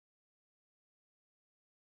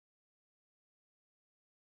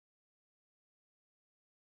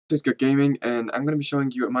Soaptastesgoodgaming, and I'm going to be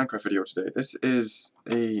showing you a Minecraft video today. This is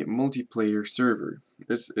a multiplayer server.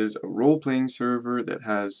 This is a role-playing server that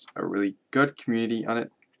has a really good community on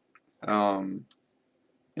it.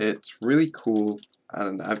 It's really cool,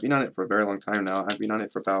 and I've been on it for a very long time now. I've been on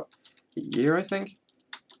it for about a year, I think.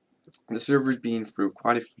 The server's been through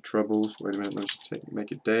quite a few troubles. Wait a minute, let me just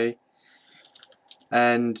make a day.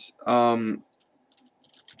 And,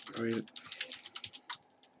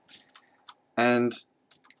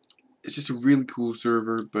 it's just a really cool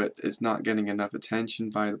server, but it's not getting enough attention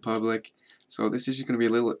by the public. So this is just going to be a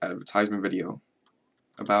little advertisement video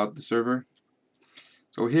about the server.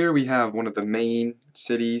 So here we have one of the main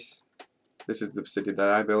cities. This is the city that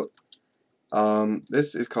I built.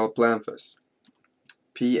 This is called Palanthas.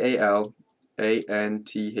 P-A-L-A-N-T-H-A-S.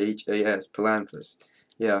 Palanthas.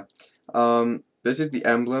 Yeah. This is the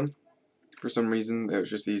emblem. For some reason, it was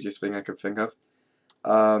just the easiest thing I could think of.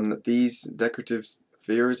 These decorative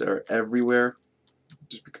spheres are everywhere,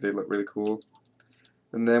 just because they look really cool.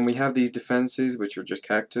 And then we have these defenses, which are just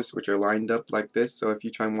cactus, which are lined up like this, so if you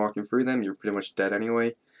try walking through them, you're pretty much dead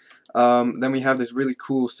anyway. Then we have this really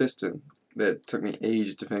cool system that took me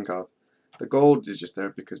ages to think of. The gold is just there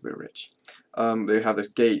because we're rich. They have this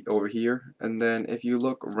gate over here, and then if you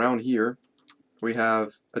look around here, we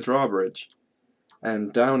have a drawbridge.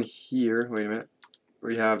 And down here, wait a minute,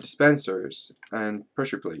 we have dispensers and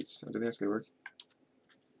pressure plates. Do they actually work?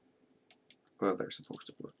 Well, they're supposed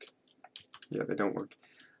to work. Yeah, they don't work.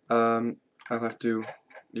 I'll have to...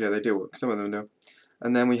 Yeah, they do work. Some of them do.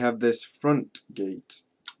 And then we have this front gate.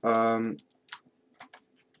 So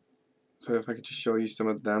if I could just show you some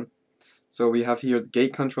of them. So we have here the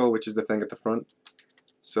gate control, which is the thing at the front.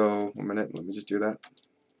 So, 1 minute, let me just do that.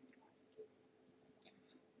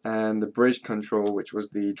 And the bridge control, which was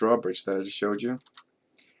the drawbridge that I just showed you.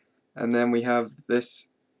 And then we have this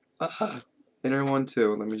inner one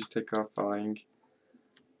too. Let me just take off flying.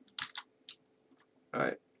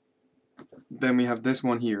 Alright. Then we have this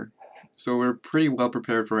one here. So we're pretty well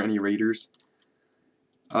prepared for any raiders.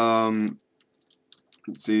 Let's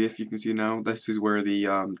see if you can see now. This is where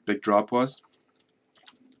the big drop was.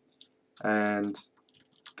 And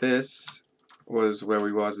this was where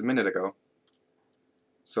we was a minute ago.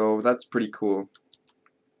 So that's pretty cool.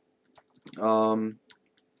 And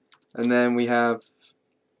then we have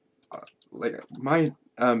like my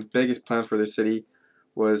biggest plan for this city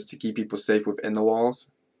was to keep people safe within the walls.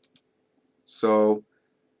 So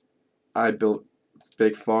I built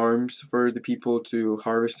big farms for the people to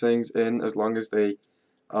harvest things in, as long as they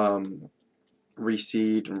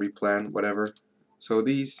reseed and replant, whatever. So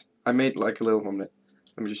these, I made like a little moment.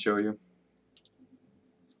 Let me just show you.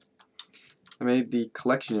 I made the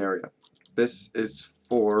collection area. This is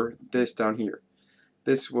for this down here.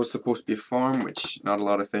 This was supposed to be a farm, which not a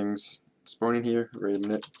lot of things spawn in here. Wait a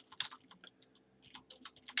minute.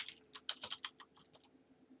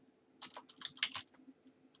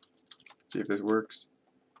 Let's see if this works.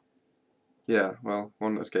 Yeah, well,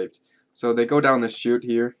 one escaped. So they go down this chute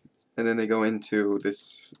here, and then they go into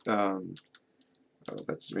this. Let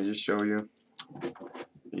me just show you.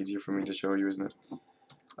 Easier for me to show you, isn't it?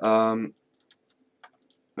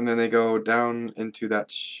 And then they go down into that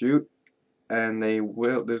chute, and they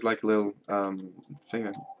will. There's like a little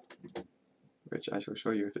thing, which I shall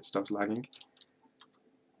show you if it stops lagging.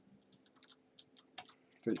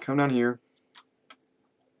 So you come down here,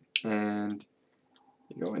 and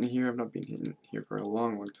you go in here. I've not been in here for a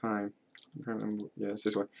long time. I'm trying to remember. Yeah, it's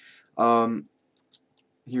this way.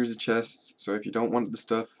 Here's a chest. So if you don't want the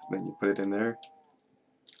stuff, then you put it in there.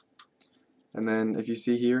 And then if you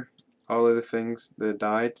see here, all of the things that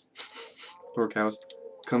died, poor cows,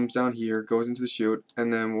 comes down here, goes into the chute,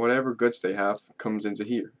 and then whatever goods they have comes into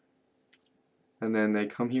here. And then they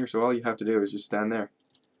come here, so all you have to do is just stand there.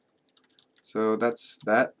 So that's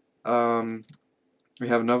that. We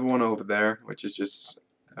have another one over there, which is just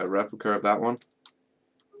a replica of that one.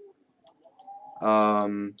 Let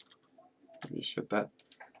me shut that.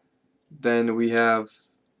 Then we have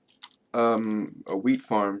a wheat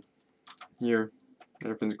farm here.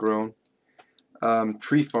 Everything's grown.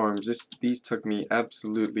 Tree farms. These took me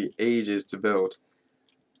absolutely ages to build.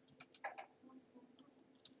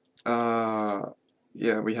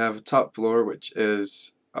 Yeah, we have a top floor, which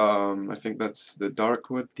is I think that's the dark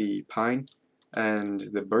wood, the pine, and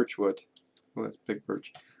the birch wood. Well, that's big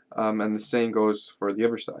birch. And the same goes for the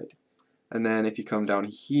other side. And then if you come down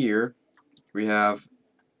here, we have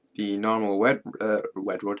the normal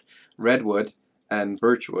redwood and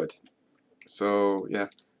birchwood. So yeah,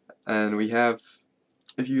 and we have,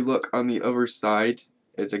 if you look on the other side,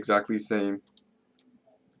 it's exactly the same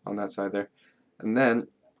on that side there. And then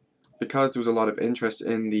because there was a lot of interest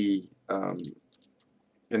in the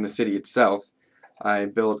city itself, I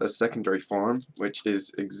built a secondary farm, which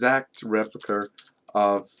is exact replica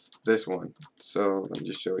of this one. So let me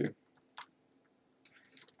just show you.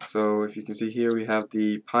 So if you can see here, we have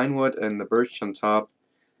the pine wood and the birch on top,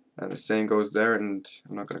 and the same goes there. And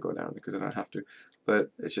I'm not going to go down because I don't have to, but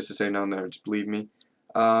it's just the same down there. Just believe me.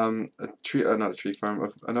 A tree, not a tree farm,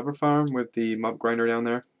 another farm with the mop grinder down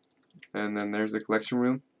there, and then there's the collection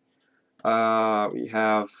room. We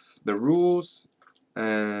have the rules,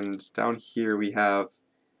 and down here we have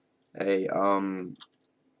a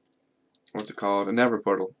what's it called? A nether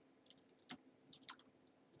portal.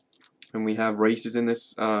 And we have races in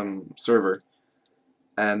this server,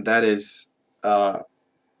 and that is so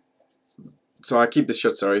I keep this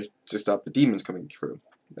shut, sorry, to stop the demons coming through.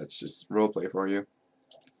 That's just roleplay for you.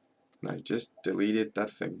 And I just deleted that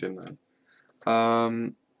thing, didn't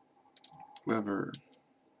I? Lever.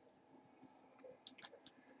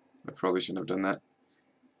 I probably shouldn't have done that.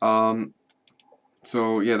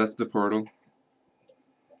 So yeah, that's the portal.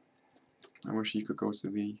 I wish you could go to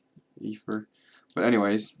the ether. But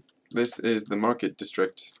anyways, this is the market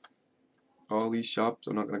district. All these shops,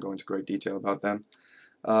 I'm not going to go into great detail about them.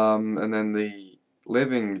 And then the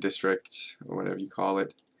living district, or whatever you call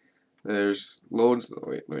it. There's loads.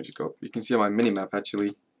 Wait, let me just go. You can see on my mini-map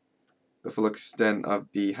actually the full extent of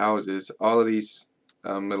the houses. All of these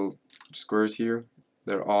little squares here,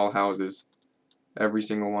 they're all houses. Every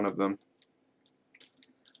single one of them.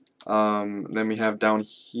 Then we have down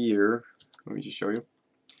here, let me just show you.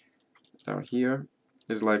 Down here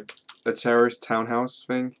is like a terrace townhouse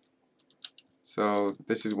thing. So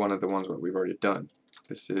this is one of the ones that we've already done.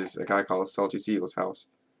 This is a guy called Salty Seal's house.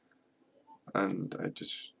 And I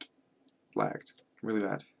just lagged really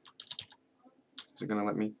bad. Is it gonna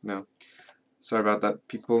let me? No. Sorry about that,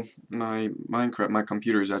 people. My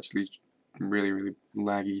computer is actually really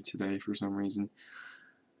laggy today for some reason.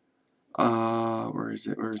 Where is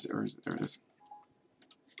it? There it is.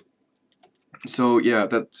 So yeah,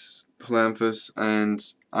 that's Palanthus, and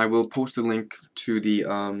I will post a link to the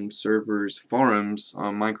server's forums,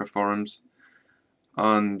 Minecraft forums,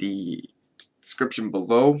 on the description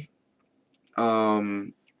below. Let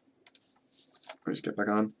me just get back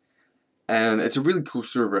on. And it's a really cool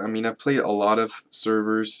server. I mean, I've played a lot of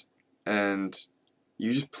servers, and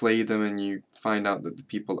you just play them and you find out that the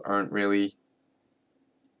people aren't really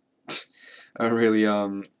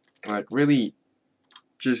like really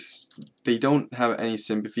just, they don't have any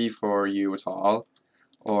sympathy for you at all,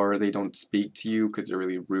 or they don't speak to you because they're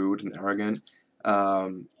really rude and arrogant.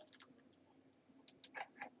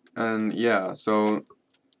 And yeah, so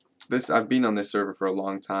I've been on this server for a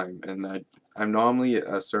long time, and I'm normally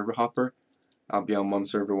a server hopper. I'll be on one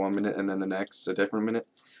server 1 minute and then the next a different minute.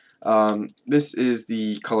 This is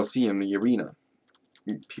the Coliseum, the arena.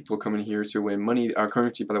 People come in here to win money. Our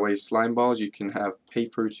currency, by the way, is slime balls. You can have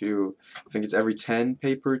paper to, I think it's every 10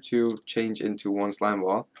 paper to change into 1 slime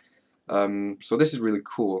ball. So this is really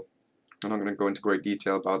cool. I'm not going to go into great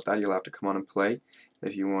detail about that. You'll have to come on and play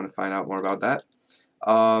if you want to find out more about that.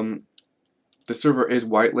 The server is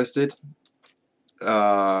whitelisted,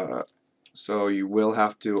 so you will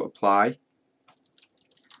have to apply.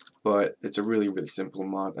 But it's a really simple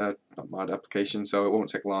mod application, so it won't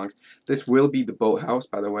take long. This will be the boathouse,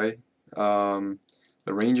 by the way. The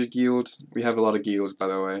Ranger Guild, we have a lot of guilds, by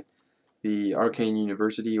the way. The Arcane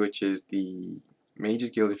University, which is the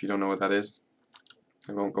Mages Guild, if you don't know what that is.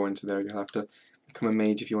 I won't go into there, you'll have to become a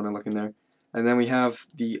mage if you want to look in there. And then we have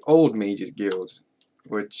the Old Mages Guild,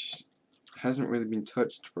 which hasn't really been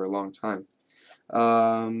touched for a long time.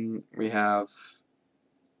 We have,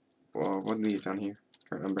 well, what are these down here?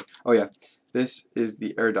 Can't remember. Oh yeah, this is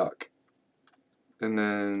the air dock, and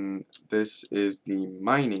then this is the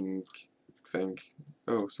mining thing.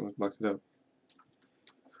 Oh, someone blocked it up.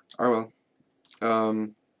 Oh well.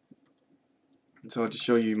 So I'll just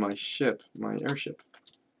show you my ship, my airship.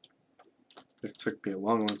 This took me a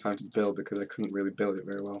long time to build because I couldn't really build it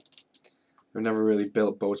very well. I've never really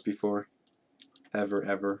built boats before,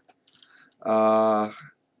 ever.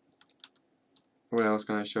 What else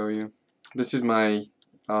can I show you? This is my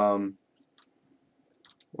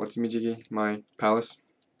what's Mijigi? My palace.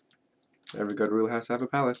 Every good rule has to have a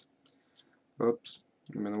palace. Oops,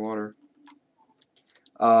 I'm in the water.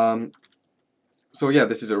 So yeah,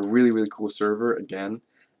 this is a really cool server again.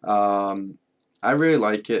 I really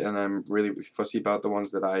like it, and I'm really fussy about the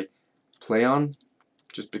ones that I play on,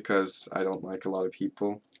 just because I don't like a lot of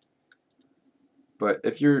people. But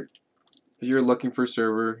if you're looking for a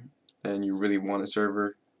server and you really want a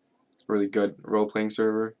server, really good role-playing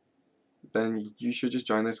server, then you should just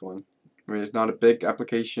join this one. I mean, it's not a big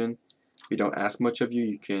application. we don't ask much of you.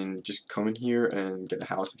 You can just come in here and get a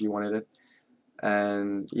house if you wanted it.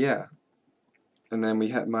 And yeah, and then we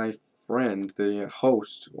had my friend, the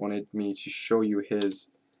host, wanted me to show you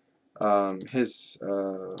his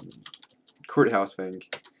courthouse thing.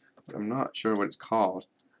 I'm not sure what it's called.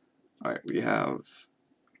 Alright, we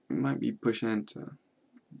might be push enter.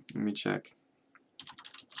 Let me check.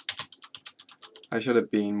 I should have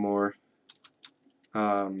been more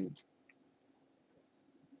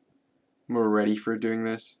ready for doing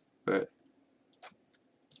this, but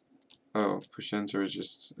oh, push enter is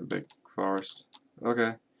just a big forest.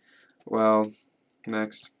 Okay, well,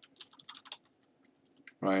 next.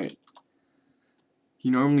 Right. He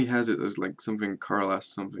normally has it as like something Carl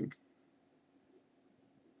asked something.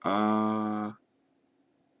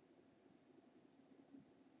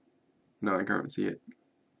 No, I can't see it.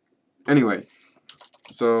 Anyway,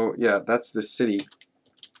 so yeah, that's the city.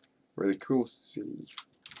 Really cool city.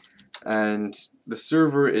 And the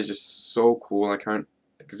server is just so cool. I can't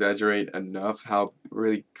exaggerate enough how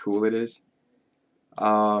really cool it is.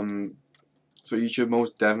 So you should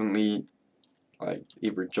most definitely like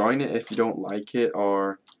either join it if you don't like it,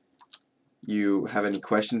 or you have any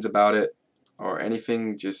questions about it or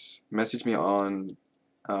anything, just message me on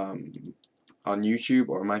YouTube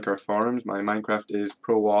or Minecraft forums. My Minecraft is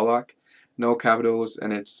Pro Warlock, no capitals,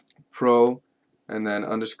 and it's Pro and then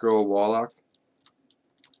underscore Warlock.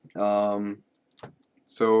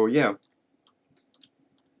 So yeah.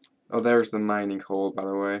 Oh, there's the mining hole, by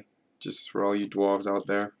the way, just for all you dwarves out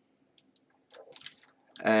there.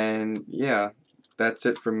 And yeah, that's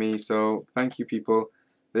it for me. So thank you, people.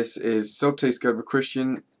 This is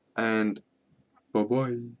Soaptastesgoodgaming, and bye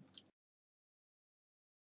bye.